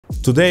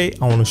Today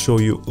I want to show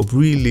you a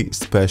really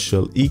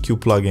special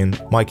EQ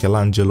plugin,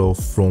 Michelangelo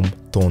from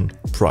Tone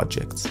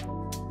Projects.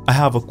 I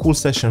have a cool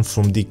session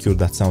from DQ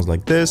that sounds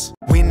like this.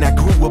 When I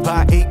grew up,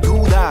 I ate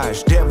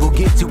goulash. Devil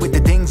get to with the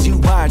things you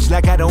watch.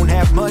 Like I don't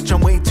have much, I'm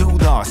way too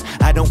lost.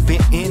 I don't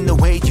fit in the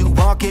way you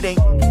walk, it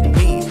ain't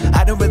me.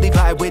 I don't really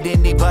vibe with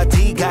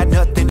anybody, got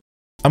nothing.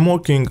 I'm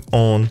working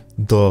on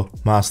the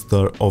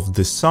master of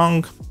this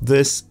song.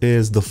 This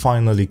is the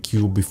final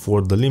EQ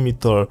before the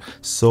limiter,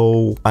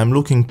 so I'm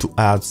looking to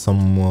add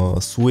some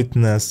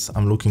sweetness,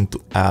 I'm looking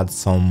to add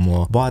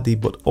some body,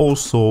 but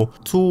also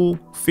to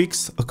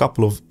fix a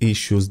couple of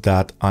issues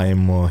that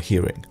I'm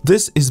hearing.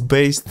 This is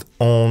based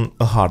on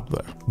a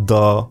hardware,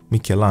 the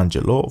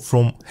Michelangelo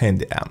from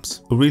Handy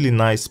Amps. A really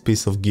nice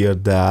piece of gear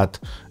that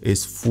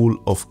is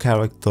full of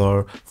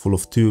character, full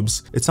of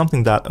tubes. It's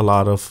something that a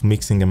lot of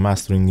mixing and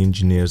mastering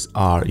engineers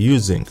are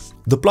using.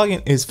 The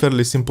plugin is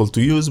fairly simple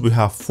to use. We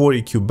have 4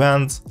 EQ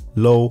bands: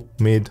 low,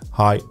 mid,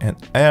 high and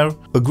air.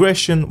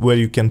 Aggression, where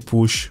you can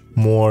push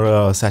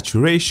more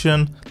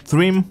saturation,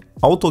 trim,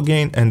 auto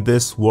gain, and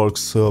this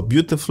works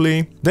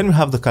beautifully. Then we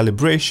have the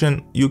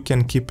calibration. You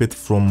can keep it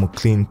from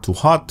clean to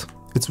hot.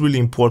 It's really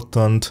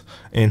important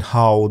in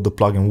how the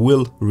plugin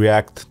will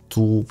react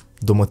to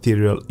the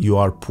material you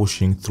are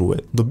pushing through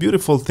it. The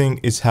beautiful thing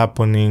is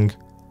happening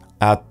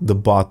at the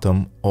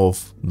bottom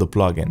of the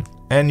plugin,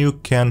 and you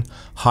can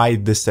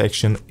hide this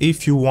section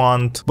if you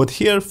want. But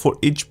here for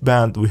each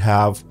band we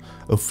have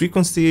a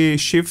frequency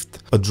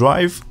shift, a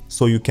drive,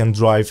 so you can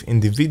drive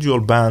individual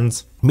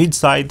bands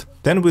mid-side.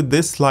 Then with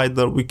this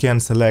slider we can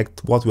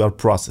select what we are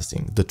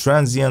processing, the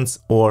transients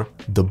or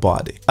the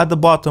body. At the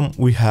bottom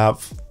we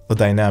have a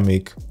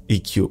dynamic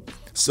EQ.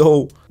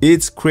 So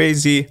it's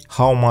crazy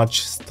how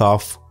much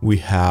stuff we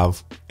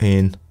have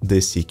in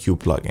this EQ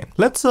plugin.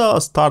 Let's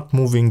start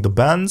moving the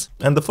bands,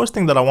 and the first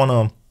thing that I want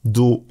to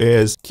do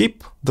is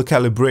keep the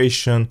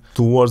calibration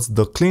towards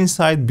the clean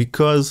side,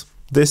 because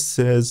this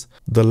is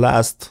the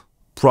last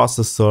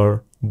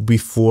processor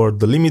before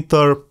the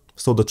limiter,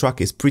 so the track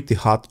is pretty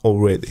hot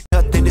already.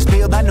 Nothing is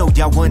spilled, I know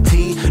y'all want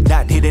tea.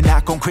 Not here to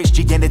knock on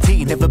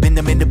Christianity, never been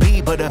them in the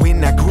B, but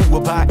when I grew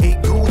up I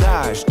ate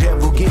goulash.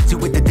 Devil get to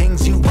with the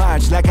things you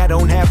watch. Like I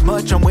don't have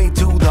much, I'm way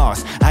too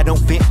lost. I don't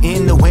fit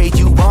in the way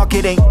you walk,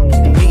 it ain't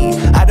me.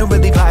 I don't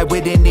really vibe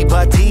with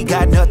anybody,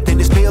 got nothing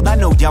to spill, I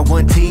know y'all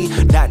want tea.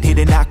 Not here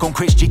to knock on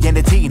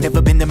Christianity,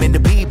 never been them in the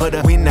B, but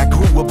when I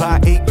grew up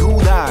I ate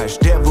goulash.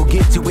 Devil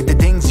get to with the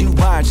things you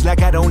watch.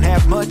 Like I don't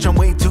have much, I'm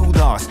way too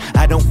lost.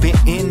 I don't fit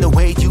in the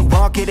way you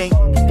walk, it ain't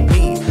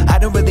me. I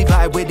don't really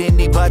vibe with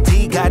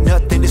anybody, got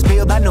nothing to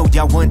spill, I know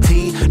y'all want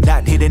tea.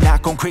 Not here to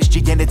knock on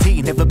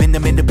Christianity, never been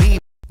them in the B.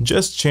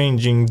 Just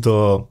changing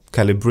the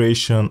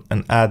calibration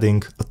and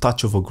adding a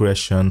touch of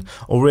aggression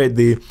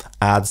already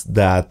adds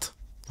that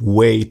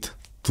weight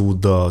to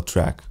the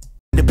track.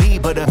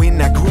 But when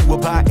I grew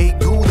up I ate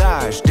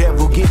goulash.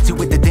 Devil get to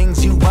with the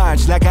things you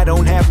watch. Like I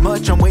don't have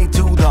much, I'm way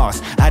too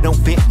lost. I don't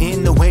fit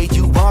in the way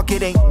you walk,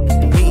 it ain't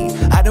me.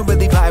 I don't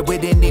really vibe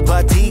with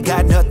anybody,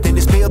 got nothing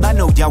to spill, I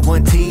know y'all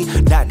want tea.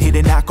 Not here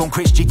to knock on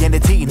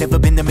Christianity, never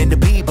been them in the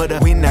B, but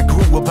when I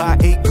grew up I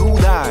ate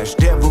goulash.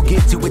 Devil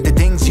get to with the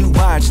things you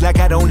watch. Like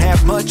I don't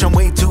have much, I'm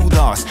way too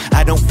lost.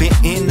 I don't fit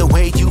in the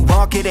way you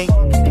walk, it ain't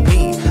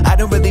me. I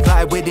don't really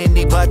vibe with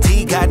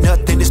anybody, got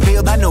nothing to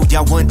spill, I know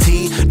y'all want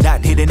tea.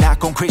 Not here to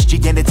knock on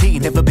Christianity,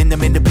 never been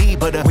them in the B,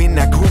 but when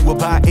I grew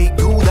up I ate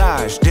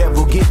goulash.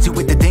 Devil get to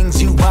with the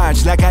things you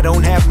watch. Like I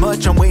don't have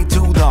much, I'm way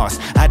too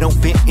lost. I don't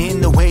fit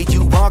in the way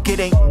you walk, it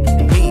ain't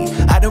me.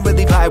 I don't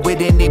really vibe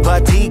with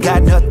anybody,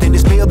 got nothing to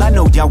spill, I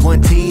know y'all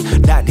want tea.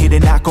 Not here to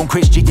knock on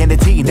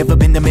Christianity, never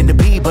been them in the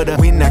B, but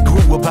when I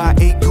grew up I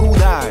ate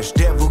goulash.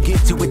 Devil get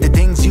to with the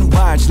things you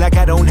watch. Like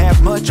I don't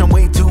have much, I'm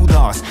way too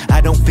lost.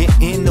 I don't fit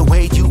in the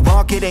way you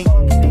walk, it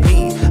ain't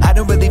me. I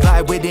don't really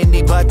vibe with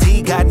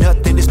anybody, got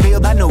nothing to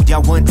spill, I know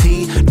y'all want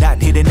tea.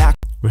 Not here to knock.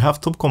 We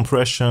have tube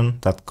compression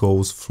that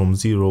goes from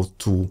 0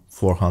 to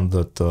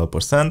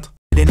 400%.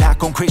 They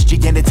knock on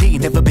Christianity,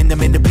 never been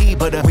them in the B,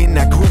 but when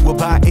I grew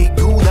up I ate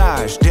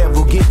goulash.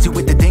 Devil get to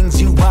with the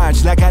things you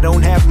watch. Like I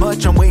don't have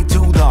much, I'm way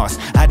too lost.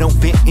 I don't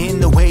fit in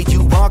the way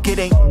you walk, it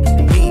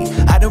ain't me.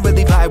 I don't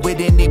really vibe with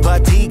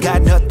anybody,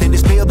 got nothing to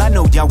spill, I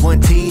know y'all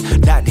want tea.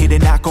 Not here to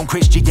knock on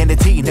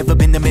Christianity, never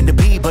been them in the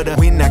B, but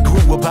when I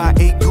grew up I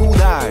ate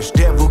goulash.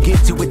 Devil get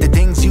to with the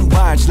things you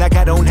watch. Like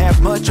I don't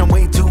have much, I'm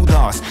way too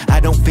lost. I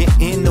don't fit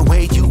in the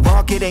way you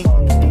walk, it ain't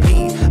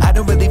me. I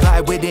don't really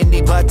vibe with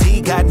anybody,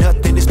 got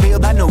nothing to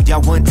spill, I know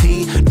y'all want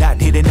tea. Not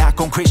here to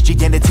knock on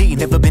Christianity,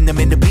 never been them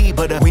in the B,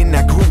 but when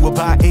I grew up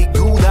I ate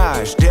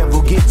goulash.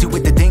 Devil get to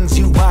with the things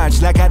you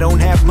watch. Like I don't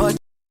have much.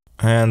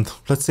 And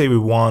let's say we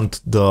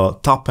want the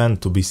top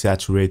end to be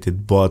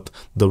saturated, but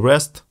the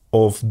rest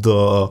of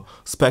the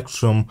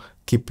spectrum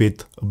keep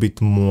it a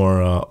bit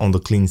more on the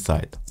clean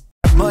side.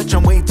 Much,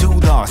 I'm way too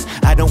lost.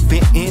 I don't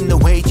fit in the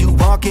way you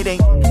walk, it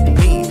ain't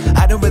me.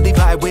 I don't really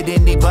vibe vibe with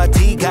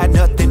anybody. Got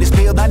nothing to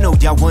spill, I know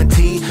y'all want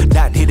tea.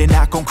 Not here to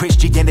knock on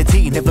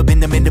Christianity, never been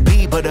the man to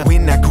be. But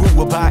when I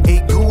grew up I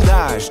ate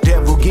goulash.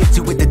 Devil get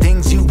you with the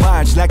things you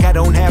watch. Like I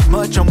don't have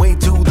much, I'm way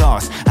too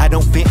lost. I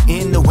don't fit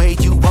in the way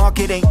you walk,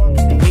 it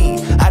ain't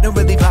me. I don't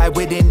really vibe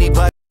with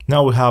anybody.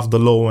 Now we have the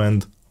low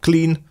end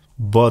clean,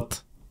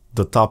 but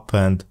the top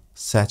end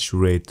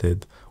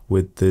saturated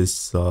with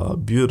this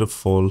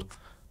beautiful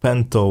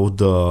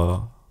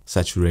pentode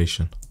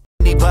saturation.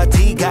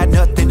 Anybody got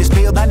nothing to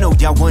spill, I know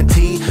y'all want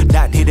tea.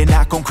 Not here to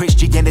knock on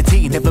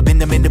Christianity, never been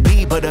the man to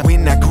be. But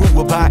when I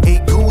grew up I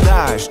ate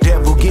goulash.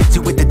 Devil get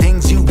you with the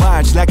things you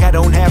watch. Like I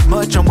don't have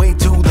much, I'm way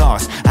too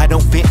lost. I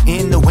don't fit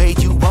in the way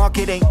you walk,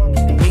 it ain't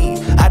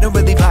me. I don't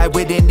really vibe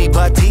with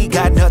anybody.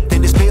 Got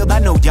nothing to spill, I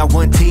know y'all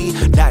want tea.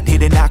 Not here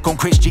to knock on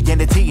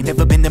Christianity,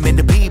 never been the man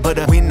to be.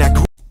 But when I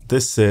grew...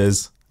 This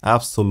is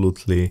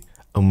absolutely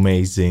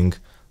amazing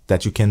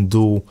that you can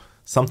do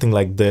something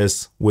like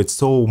this with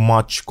so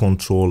much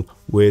control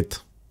with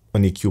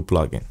an EQ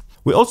plugin.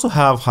 We also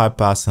have high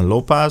pass and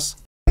low pass.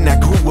 When I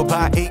grew up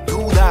I ate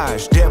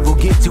goulash. Devil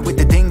get you with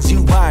the things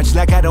you watch.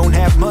 Like I don't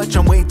have much,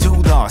 I'm way too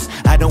lost.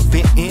 I don't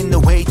fit in the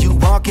way you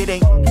walk, it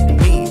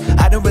ain't me.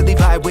 I don't really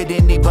vibe with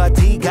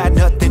anybody. Got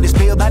nothing to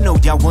spill, I know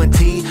y'all want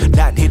tea.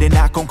 Not here to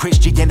knock on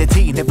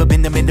Christianity, never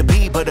been the man to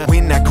be. But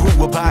when I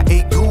grew up I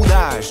ate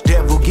goulash.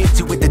 Devil get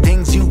you with the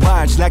things you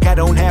watch. Like I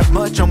don't have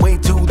much, I'm way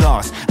too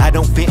lost. I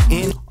don't fit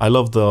in. I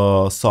love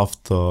the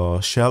soft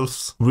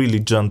shelves, really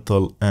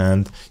gentle,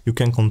 and you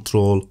can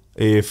control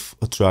if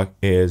a track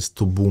is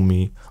too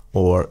boomy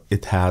or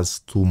it has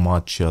too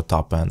much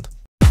top end.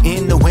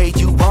 In the way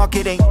you walk,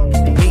 it ain't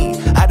me.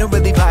 I don't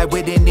really vibe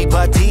with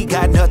anybody.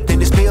 Got nothing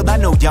to spill, I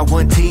know y'all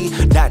want tea.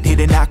 Not here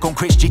to knock on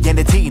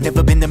Christianity,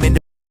 never been the man.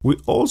 We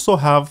also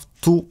have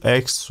two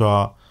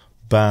extra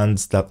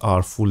bands that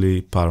are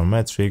fully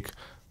parametric.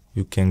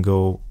 You can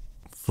go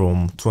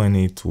from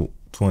 20 to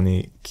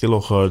 20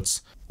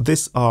 kilohertz.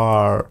 These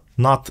are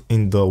not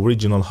in the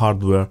original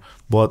hardware,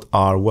 but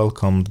are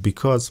welcomed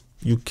because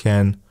you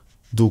can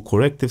do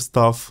corrective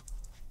stuff.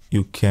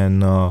 You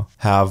can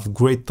have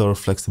greater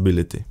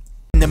flexibility.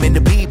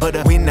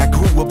 But when I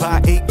grew up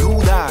I ate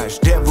goulash.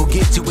 Devil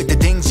get you with the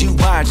things you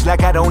watch.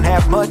 Like I don't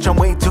have much, I'm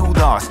way too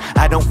lost.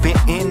 I don't fit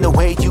in the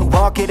way you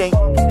walk, it ain't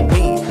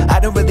me. I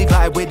don't really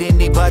vibe with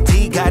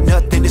anybody. Got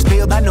nothing to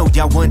spill, I know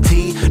y'all want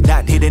tea.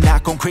 Not here to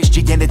knock on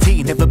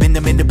Christianity, never been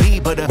the man to be.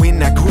 But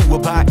when I grew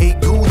up I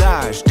ate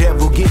goulash.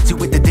 Devil get you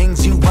with the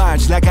things you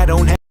watch. Like I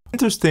don't have...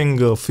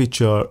 Interesting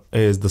feature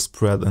is the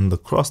spread and the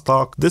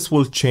crosstalk. This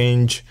will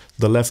change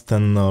the left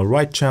and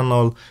right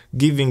channel,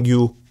 giving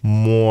you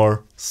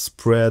more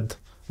spread,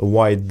 a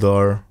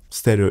wider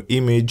stereo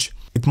image.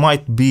 It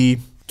might be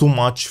too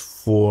much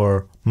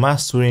for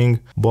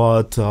mastering,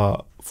 but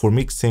for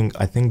mixing,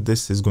 I think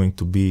this is going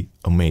to be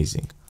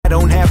amazing. I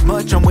don't have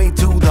much, I'm way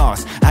too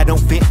lost. I don't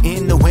fit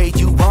in the way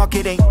you walk,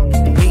 it ain't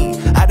me.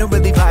 I don't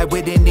really vibe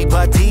with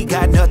anybody.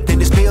 Got nothing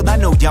to spill, I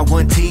know y'all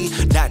want tea.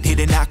 Not here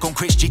to knock on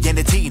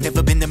Christianity,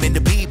 never been the man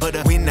to be. But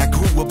when I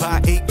grew up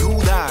I ate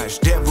goulash.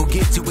 Devil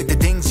get you with the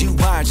things you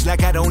watch.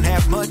 Like I don't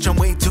have much, I'm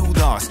way too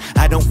lost.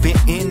 I don't fit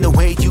in the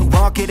way you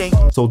walk, it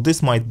ain't... So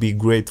this might be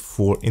great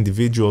for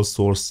individual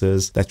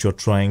sources that you're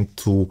trying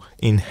to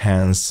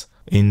enhance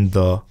in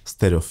the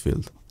stereo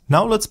field.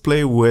 Now let's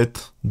play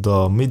with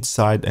the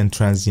mid-side and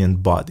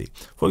transient body.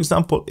 For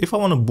example, if I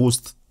want to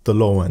boost the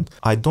low end,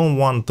 I don't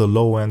want the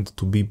low end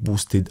to be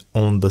boosted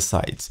on the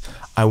sides.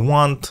 I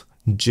want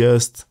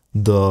just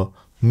the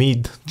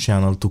mid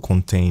channel to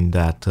contain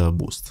that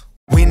boost.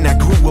 When I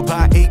grew up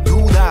I ate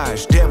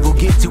goulash. Devil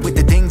get you with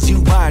the things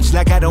you watch.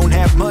 Like I don't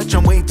have much,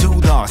 I'm way too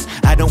lost.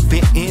 I don't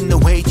fit in the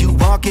way you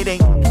walk, it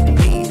ain't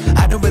me.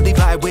 I don't really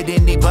vibe with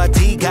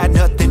anybody. Got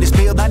nothing to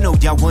spill, I know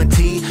y'all want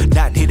tea.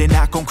 Not here to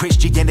knock on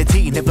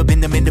Christianity, never been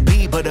the man to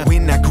be. But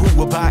when I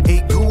grew up I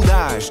ate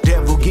goulash.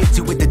 Devil get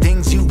you with the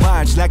things you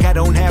watch. Like I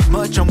don't have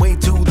much, I'm way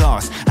too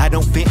lost. I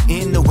don't fit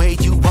in the way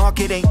you walk,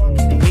 it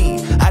ain't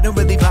me. I don't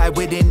really vibe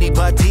with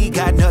anybody.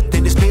 Got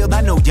nothing to spill,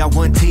 I know y'all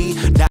want tea.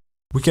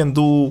 We can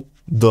do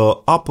the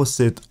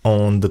opposite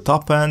on the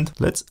top end.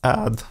 Let's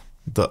add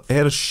the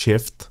air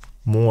shift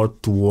more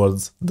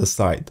towards the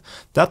side.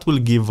 That will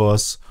give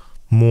us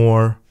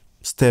more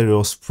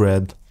stereo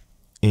spread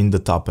in the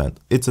top end.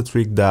 It's a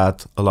trick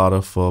that a lot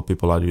of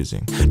people are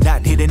using.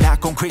 Not here to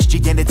knock on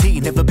Christianity,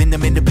 never been the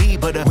man to be.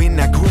 But when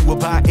I grew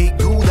up I ate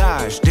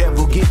goulash.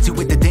 Devil get you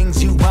with the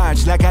things you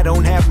watch. Like I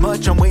don't have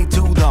much, I'm way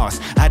too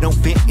lost. I don't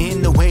fit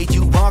in the way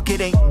you walk,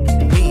 it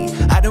ain't me.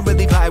 I don't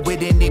really vibe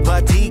with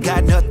anybody.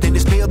 Got nothing to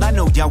spill, I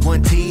know y'all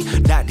want tea.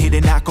 Not here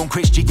to knock on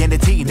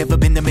Christianity, never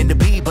been the man to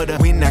be. But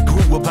when I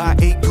grew up I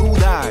ate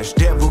goulash.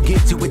 Devil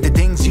get you with the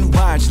things you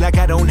watch. Like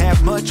I don't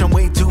have much, I'm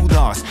way too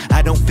lost.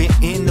 I don't fit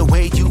in the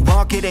way you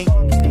walk, it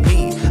ain't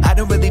me. I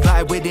don't really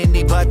vibe with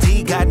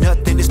anybody. Got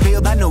nothing to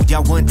spill, I know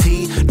y'all want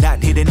tea.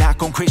 Not here to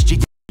knock on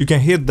Christianity. You can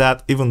hear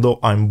that even though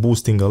I'm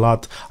boosting a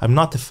lot, I'm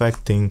not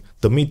affecting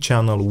the mid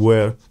channel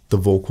where the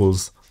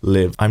vocals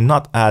live. I'm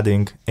not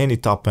adding any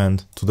top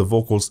end to the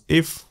vocals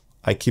if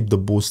I keep the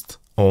boost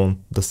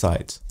on the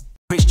sides.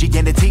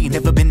 Christianity,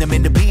 never been the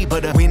man to be.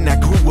 But when I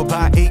grew up,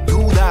 I ate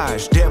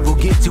goulash. Devil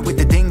get you with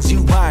the things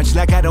you watch.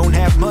 Like I don't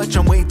have much,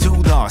 I'm way too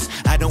lost.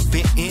 I don't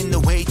fit in the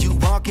way you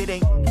walk, it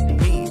ain't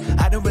me.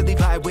 I don't really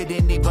vibe with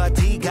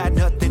anybody. Got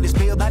nothing to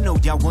spill, I know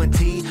y'all want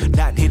tea.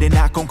 Not here to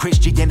knock on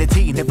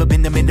Christianity, never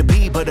been the man to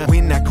be. But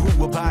when I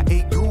grew up, I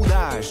ate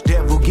goulash.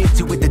 Devil get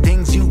you with the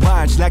things you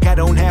watch. Like I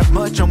don't have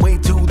much, I'm way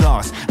too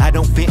lost. I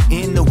don't fit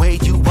in the way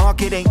you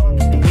walk, it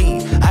ain't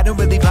me. I don't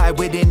really vibe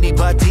with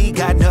anybody.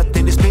 Got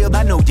nothing to spill,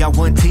 I know y'all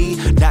want tea.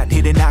 Not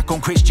here to knock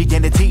on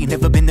Christianity,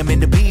 never been the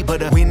man to be.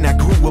 But when I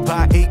grew up,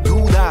 I ate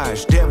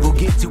goulash. Devil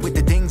get you with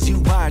the things you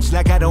watch.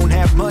 Like I don't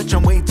have much,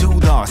 I'm way too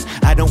lost.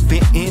 I don't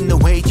fit in the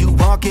way you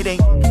walk, it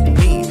ain't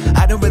me.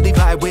 I don't really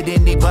vibe with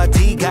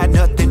anybody. Got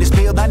nothing to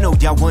spill, I know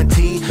y'all want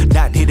tea.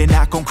 Not here to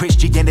knock on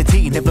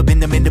Christianity, never been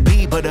the man to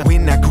be. But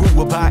when I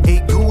grew up, I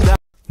ate goulash.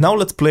 Now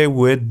let's play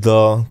with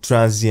the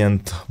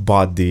transient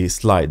body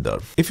slider.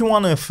 If you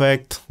want to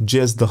affect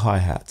just the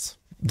hi-hats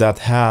that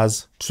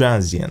has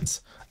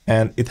transients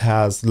and it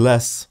has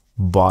less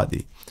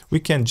body, we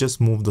can just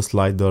move the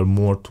slider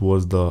more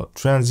towards the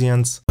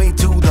transients. Way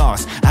too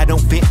lost, I don't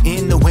fit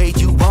in the way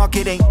you walk,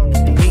 it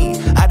ain't me.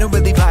 I don't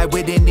really vibe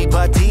with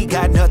anybody.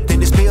 Got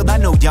nothing to spill, I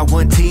know y'all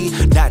want tea.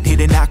 Not here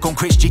to knock on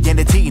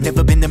Christianity,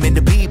 never been the man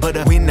to be. But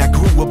when I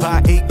grew up,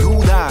 I ate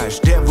goulash.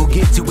 Devil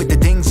get you with the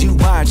things you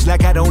watch.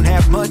 Like I don't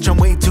have much, I'm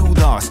way too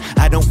lost.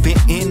 I don't fit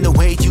in the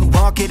way you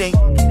walk, it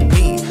ain't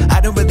me.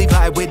 I don't really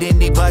vibe with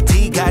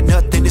anybody. Got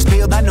nothing to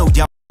spill, I know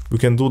y'all. We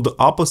can do the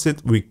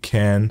opposite. We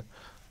can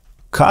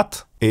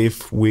cut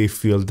if we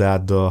feel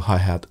that the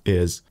hi-hat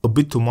is a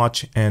bit too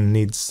much and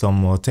needs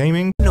some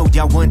taming. I know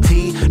y'all want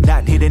tea.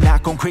 Not here to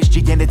knock on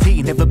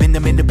Christianity, never been the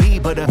man to be.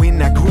 But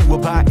when I grew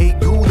up, I ate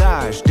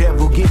goulash.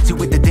 Devil get you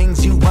with the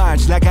things you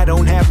watch. Like I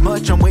don't have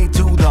much, I'm way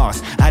too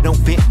lost. I don't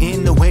fit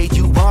in the way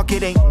you walk,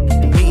 it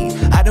ain't me.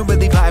 I don't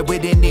really vibe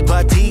with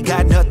anybody.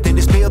 Got nothing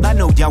to spill, I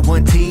know y'all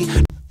want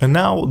tea. And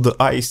now the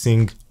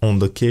icing on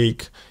the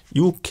cake.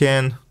 You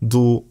can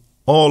do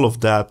all of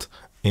that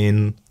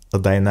in a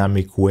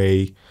dynamic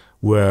way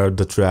where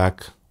the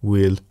track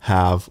will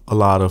have a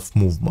lot of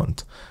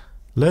movement.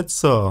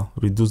 Let's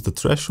reduce the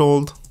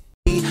threshold.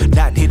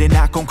 Not here to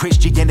knock on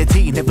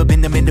Christianity, never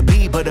been the man to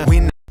be. But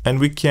and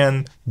we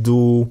can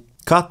do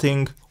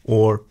cutting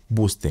or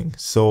boosting.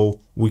 So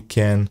we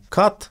can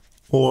cut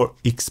or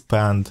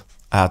expand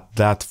at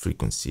that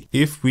frequency.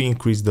 If we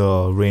increase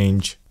the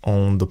range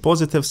on the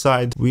positive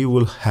side, we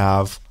will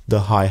have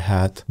the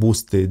hi-hat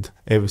boosted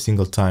every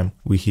single time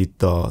we hit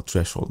the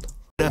threshold.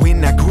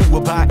 When I grew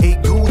up, I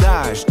ate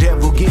goulash.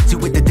 Devil get you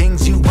with the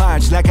things you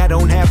watch. Like I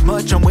don't have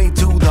much, I'm way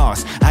too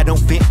lost. I don't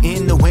fit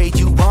in the way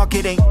you walk,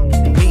 it ain't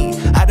me.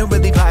 I don't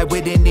really vibe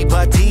with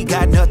anybody.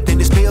 Got nothing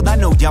to spill, I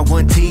know y'all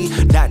want tea.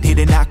 Not here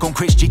to knock on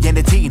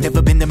Christianity,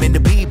 never been the man to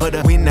be. But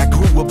when I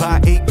grew up,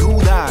 I ate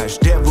goulash.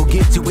 Devil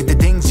get you with the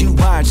things you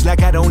watch.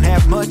 Like I don't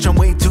have much, I'm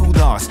way too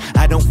lost.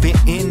 I don't fit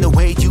in the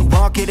way you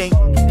walk, it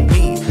ain't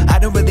me. I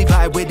don't really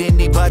vibe with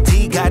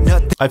anybody. Got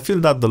nothing. I feel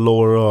that the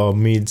lower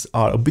mids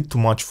are a bit too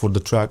much for the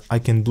track. I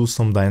can do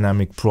some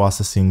dynamic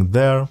processing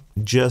there.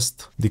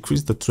 Just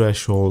decrease the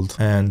threshold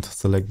and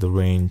select the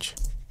range.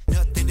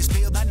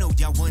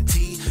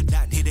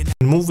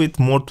 And move it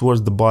more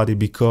towards the body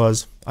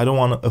because I don't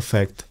want to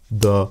affect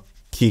the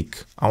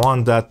kick. I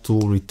want that to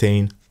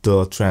retain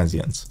the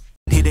transients.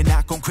 Here to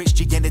knock on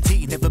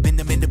Christianity, never been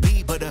the man to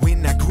be. But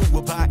when I grew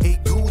up, I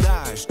ate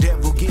goulash.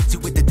 Devil get you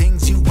with the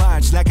things you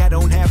watch. Like I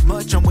don't have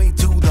much, I'm way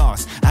too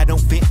lost. I don't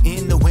fit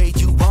in the way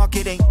you walk,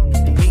 it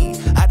ain't me.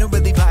 I don't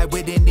really vibe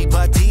with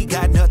anybody.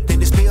 Got nothing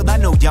to spill, I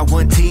know y'all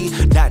want tea.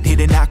 Not here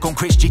to knock on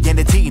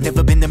Christianity,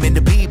 never been the man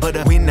to be.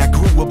 But when I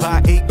grew up,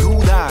 I ate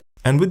goulash.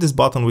 And with this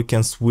button we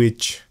can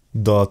switch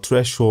the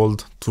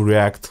threshold to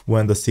react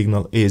when the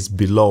signal is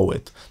below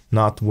it,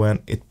 not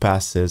when it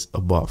passes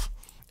above.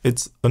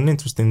 It's an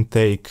interesting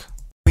take.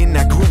 When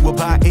I grew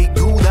up, I ate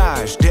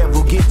goulash.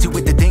 Devil get you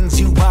with the things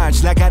you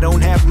watch. Like I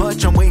don't have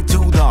much, I'm way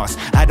too lost.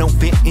 I don't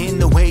fit in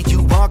the way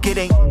you walk, it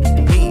ain't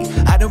me.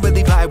 I don't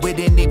really vibe with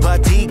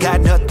anybody.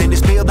 Got nothing to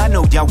spill, I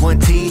know y'all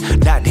want tea.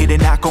 Not here to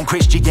knock on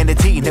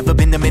Christianity, never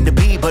been the man to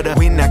be. But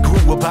when I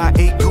grew up, I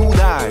ate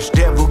goulash.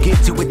 Devil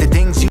get you with the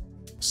things you.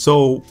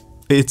 So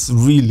it's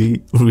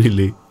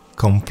really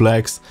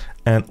complex,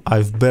 and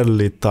I've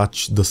barely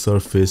touched the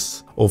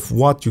surface of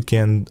what you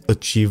can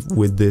achieve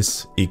with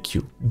this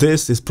EQ.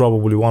 This is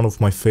probably one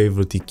of my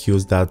favorite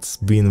EQs that's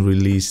been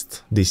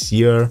released this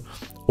year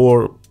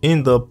or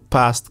in the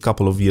past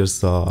couple of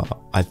years,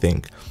 I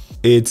think.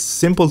 It's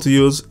simple to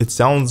use, it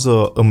sounds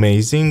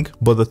amazing,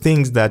 but the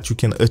things that you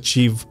can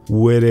achieve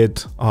with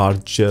it are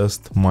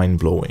just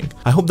mind-blowing.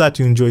 I hope that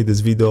you enjoyed this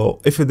video.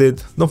 If you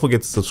did, don't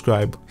forget to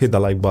subscribe, hit the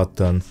like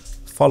button,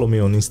 follow me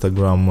on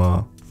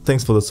Instagram.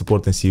 Thanks for the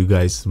support and see you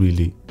guys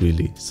really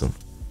soon.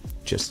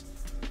 Cheers.